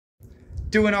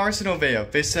do an arsenal video.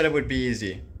 They said it would be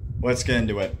easy. Let's get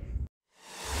into it.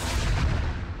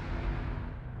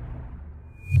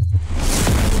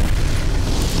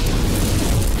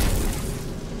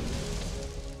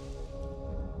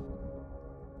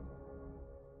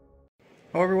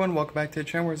 Hello everyone, welcome back to the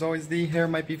channel where as always the hair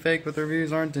might be fake but the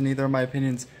reviews aren't, and neither are my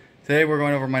opinions. Today we're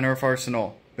going over my Nerf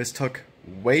arsenal. This took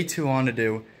way too long to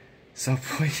do, so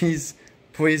please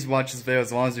watch this video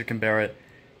as long as you can bear it,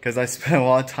 because I spent a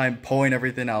lot of time pulling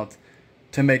everything out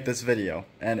to make this video,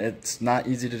 and it's not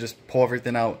easy to just pull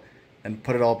everything out and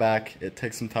put it all back. It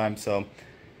takes some time, so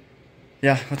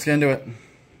yeah, let's get into it.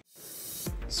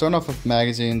 Starting off with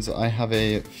magazines, I have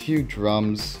a few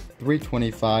drums,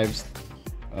 325s,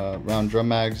 round drum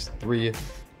mags,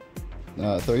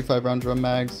 35 round drum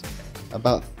mags,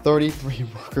 about 33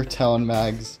 worker talon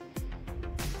mags.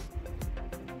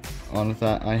 On with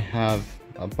that, I have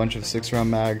a bunch of 6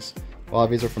 round mags. A lot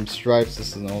of these are from Stripes. This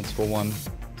is an old school one.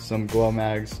 Some glow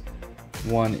mags,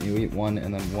 1 elite one,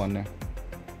 and then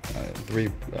 3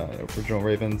 original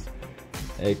Ravens.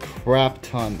 A crap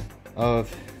ton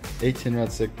of 18 red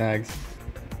stick mags.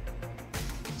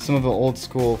 Some of the old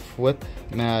school flip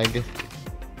mag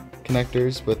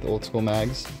connectors with old school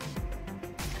mags.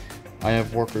 I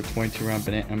have worker 22 round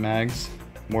banana mags,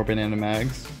 more banana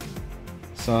mags,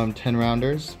 some 10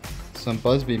 rounders, some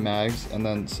Busby mags, and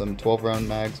then some 12 round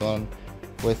mags on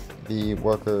with the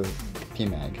worker P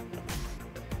mag.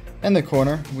 In the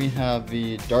corner we have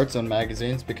the Dart Zone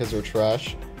magazines because they're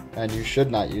trash and you should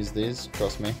not use these,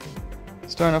 trust me.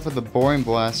 Starting off with the boring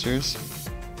blasters,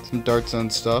 some Dart Zone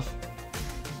stuff.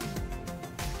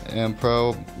 AM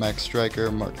Pro, Max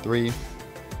Striker Mark III,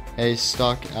 a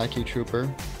stock Aki Trooper,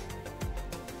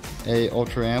 a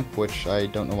Ultra Amp, which I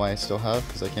don't know why I still have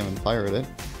because I came and pirated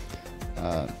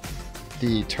it,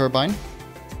 the Turbine,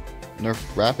 Nerf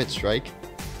Rapid Strike,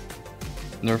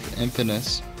 Nerf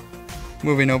Infamous.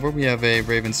 Moving over, we have a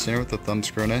Raven Stinger with a thumb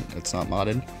screw in it, it's not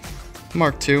modded,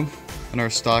 Mark II, and our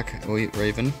stock Elite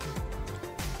Raven,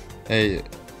 a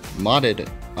modded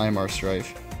IMR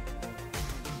Strife,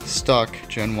 stock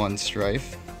Gen 1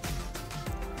 Strife,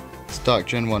 stock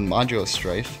Gen 1 Modulo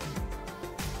Strife,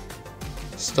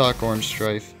 stock Orange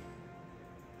Strife,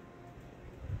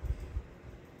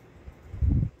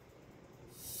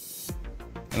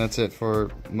 and that's it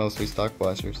for mostly stock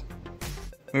blasters.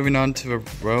 Moving on to a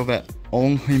row that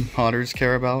only modders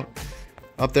care about.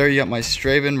 Up there you got my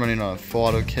Straven running on a full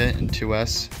auto kit in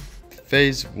 2S,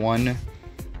 Phase 1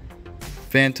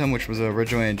 Phantom, which was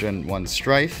originally a Gen 1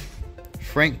 Strife,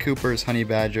 Frank Cooper's Honey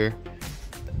Badger,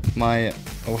 my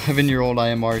 11-year-old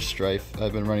IMR Strife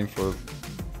I've been running for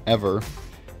ever,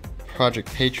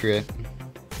 Project Patriot,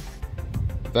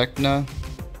 Vecna,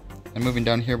 and moving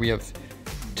down here we have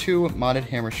 2 modded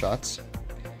hammer shots.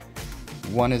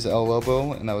 One is El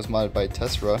Lobo, and that was modded by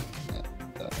Tessera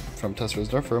from Tessera's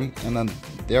Nerf Room, and then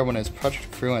the other one is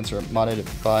Project Freelancer, modded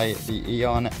by the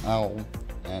Eon Owl,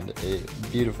 and a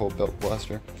beautiful built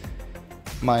blaster.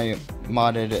 My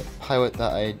modded pilot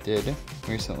that I did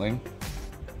recently,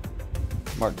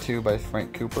 Mark II by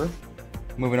Frank Cooper.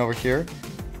 Moving over here,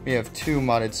 we have 2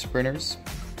 modded sprinters.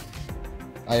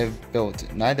 I have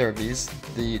built neither of these.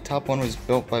 The top one was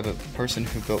built by the person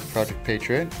who built Project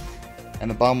Patriot, and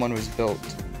the bottom one was built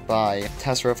by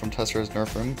Tessera from Tessera's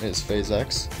Nerf Room. It is Phase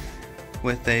X,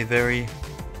 with a very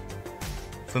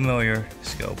familiar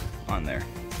scope on there.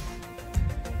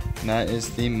 And that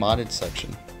is the modded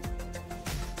section.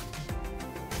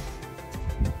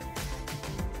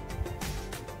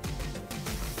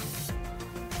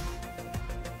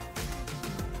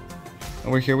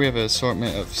 Over here we have an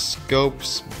assortment of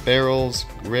scopes, barrels,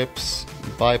 grips,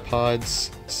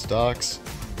 bipods, stocks.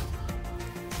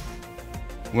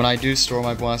 When I do store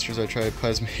my blasters, I try to put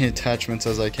as many attachments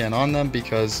as I can on them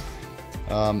because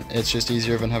it's just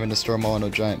easier than having to store them all in a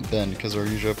giant bin because they're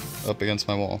usually up against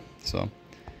my wall. So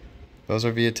those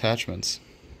are the attachments.